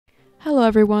Hello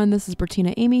everyone, this is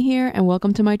Bertina Amy here, and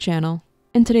welcome to my channel.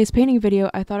 In today's painting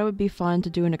video, I thought it would be fun to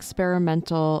do an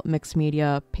experimental mixed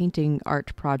media painting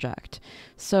art project.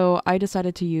 So I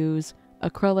decided to use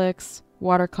acrylics,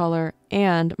 watercolor,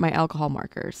 and my alcohol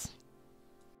markers.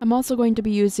 I'm also going to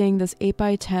be using this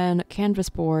 8x10 canvas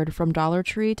board from Dollar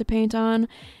Tree to paint on,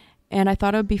 and I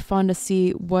thought it would be fun to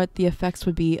see what the effects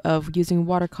would be of using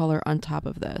watercolor on top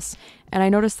of this. And I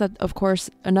noticed that, of course,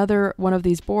 another one of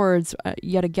these boards,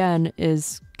 yet again,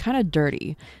 is kind of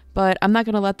dirty. But I'm not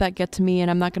going to let that get to me,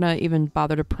 and I'm not going to even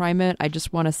bother to prime it. I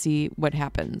just want to see what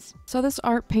happens. So this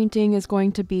art painting is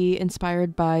going to be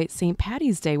inspired by St.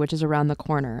 Patty's Day, which is around the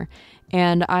corner.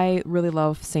 And I really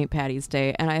love St. Patty's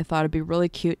Day, and I thought it'd be really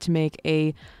cute to make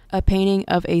a painting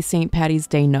of a St. Patty's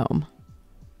Day gnome.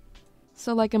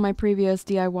 So like in my previous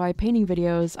DIY painting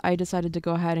videos, I decided to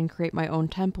go ahead and create my own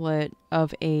template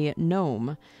of a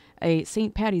gnome, a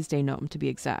St. Patty's Day gnome to be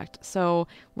exact. So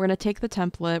we're going to take the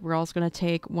template, we're also going to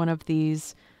take one of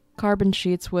these carbon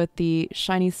sheets with the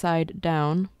shiny side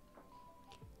down,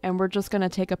 and we're just going to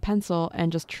take a pencil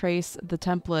and just trace the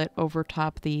template over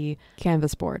top the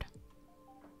canvas board.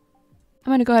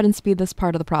 I'm going to go ahead and speed this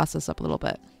part of the process up a little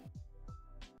bit.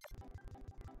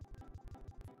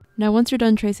 Now, once you're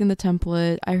done tracing the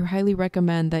template, I highly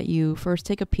recommend that you first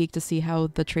take a peek to see how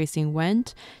the tracing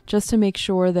went, just to make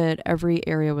sure that every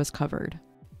area was covered.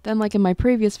 Then, like in my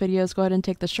previous videos, go ahead and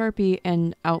take the Sharpie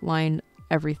and outline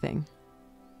everything.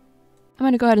 I'm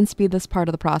going to go ahead and speed this part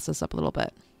of the process up a little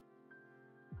bit.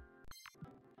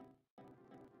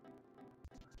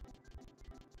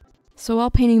 So while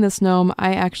painting this gnome,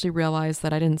 I actually realized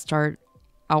that I didn't start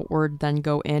outward then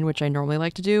go in, which I normally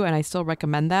like to do, and I still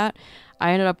recommend that.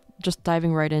 I ended up just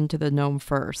diving right into the gnome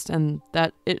first, and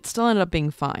that it still ended up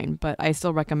being fine, but I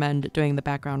still recommend doing the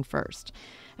background first.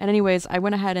 And anyways, I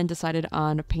went ahead and decided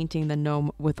on painting the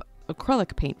gnome with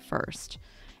acrylic paint first.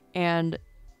 And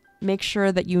make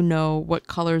sure that you know what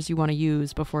colors you want to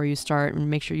use before you start, and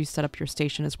make sure you set up your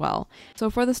station as well. So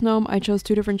for this gnome, I chose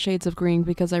 2 different shades of green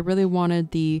because I really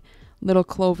wanted the little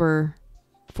clover,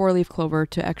 4-leaf clover,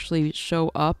 to actually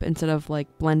show up instead of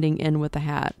like blending in with the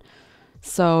hat.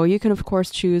 So you can of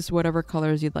course choose whatever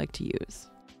colors you'd like to use.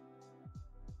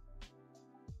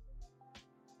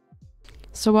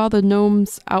 So while the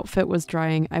gnome's outfit was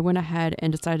drying, I went ahead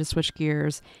and decided to switch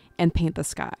gears and paint the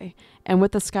sky. And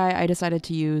with the sky, I decided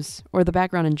to use, or the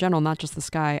background in general, not just the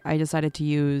sky, I decided to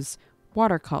use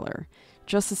watercolor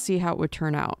just to see how it would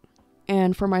turn out.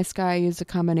 And for my sky, I used a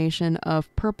combination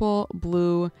of purple,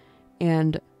 blue,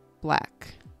 and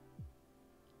black.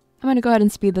 I'm going to go ahead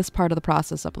and speed this part of the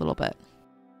process up a little bit.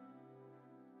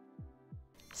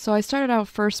 So I started out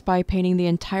first by painting the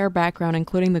entire background,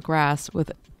 including the grass,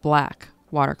 with black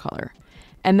watercolor.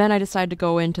 And then I decided to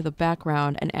go into the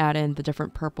background and add in the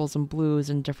different purples and blues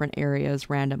in different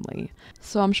areas randomly.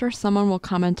 So I'm sure someone will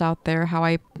comment out there how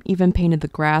I even painted the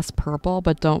grass purple,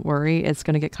 but don't worry, it's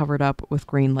going to get covered up with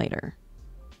green later.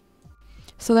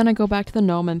 So then I go back to the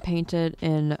gnome and paint it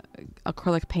in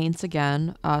acrylic paints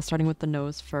again, starting with the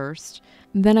nose first.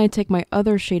 Then I take my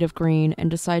other shade of green and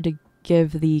decide to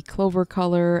give the clover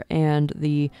color and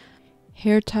the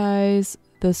hair ties,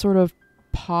 the sort of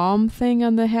palm thing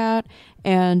on the hat,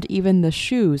 and even the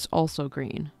shoes also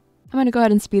green. I'm going to go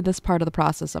ahead and speed this part of the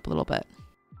process up a little bit.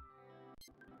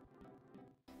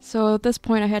 So at this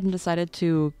point I hadn't decided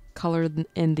to color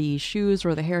in the shoes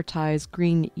or the hair ties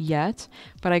green yet,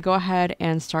 but I go ahead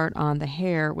and start on the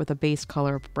hair with a base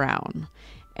color of brown.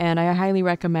 And I highly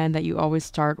recommend that you always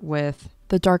start with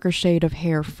the darker shade of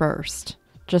hair first,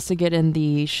 just to get in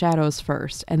the shadows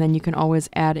first, and then you can always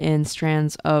add in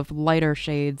strands of lighter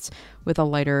shades with a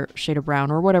lighter shade of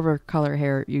brown or whatever color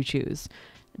hair you choose.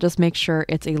 Just make sure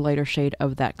it's a lighter shade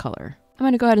of that color. I'm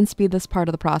going to go ahead and speed this part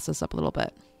of the process up a little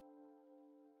bit.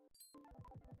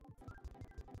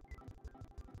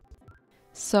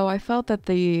 So I felt that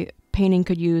the painting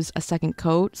could use a second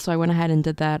coat, so I went ahead and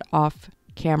did that off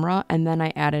camera, and then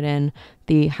I added in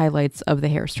the highlights of the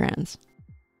hair strands.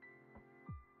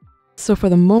 So for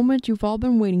the moment you've all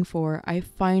been waiting for, I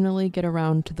finally get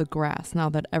around to the grass now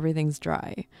that everything's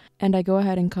dry, and I go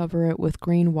ahead and cover it with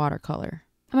green watercolor.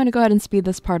 I'm going to go ahead and speed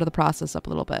this part of the process up a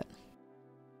little bit.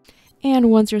 And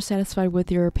once you're satisfied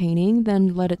with your painting,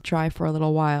 then let it dry for a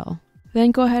little while.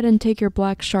 Then go ahead and take your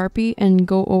black Sharpie and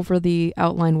go over the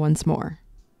outline once more.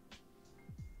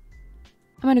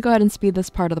 I'm going to go ahead and speed this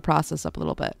part of the process up a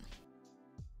little bit.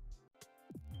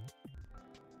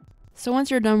 So once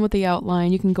you're done with the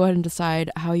outline, you can go ahead and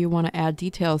decide how you want to add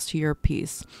details to your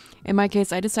piece. In my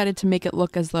case, I decided to make it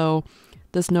look as though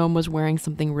this gnome was wearing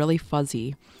something really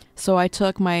fuzzy. So I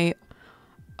took my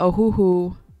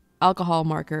Ohuhu alcohol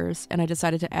markers, and I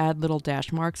decided to add little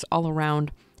dash marks all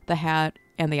around the hat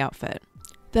and the outfit.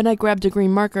 Then I grabbed a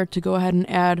green marker to go ahead and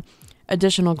add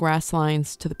additional grass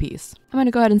lines to the piece. I'm going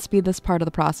to go ahead and speed this part of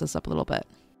the process up a little bit.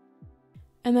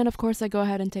 And then of course I go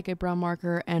ahead and take a brown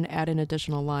marker and add in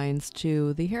additional lines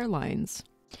to the hairlines.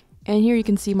 And here you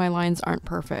can see my lines aren't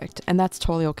perfect, and that's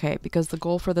totally okay, because the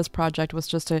goal for this project was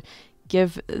just to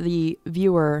give the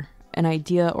viewer an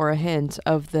idea or a hint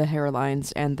of the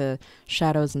hairlines and the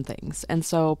shadows and things. And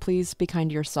so please be kind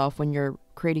to yourself when you're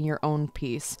creating your own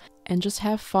piece, and just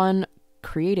have fun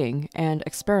creating and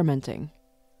experimenting.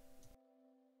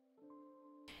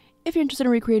 If you're interested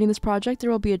in recreating this project, there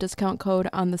will be a discount code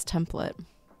on this template.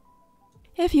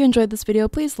 If you enjoyed this video,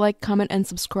 please like, comment, and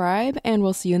subscribe, and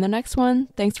we'll see you in the next one.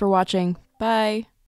 Thanks for watching. Bye!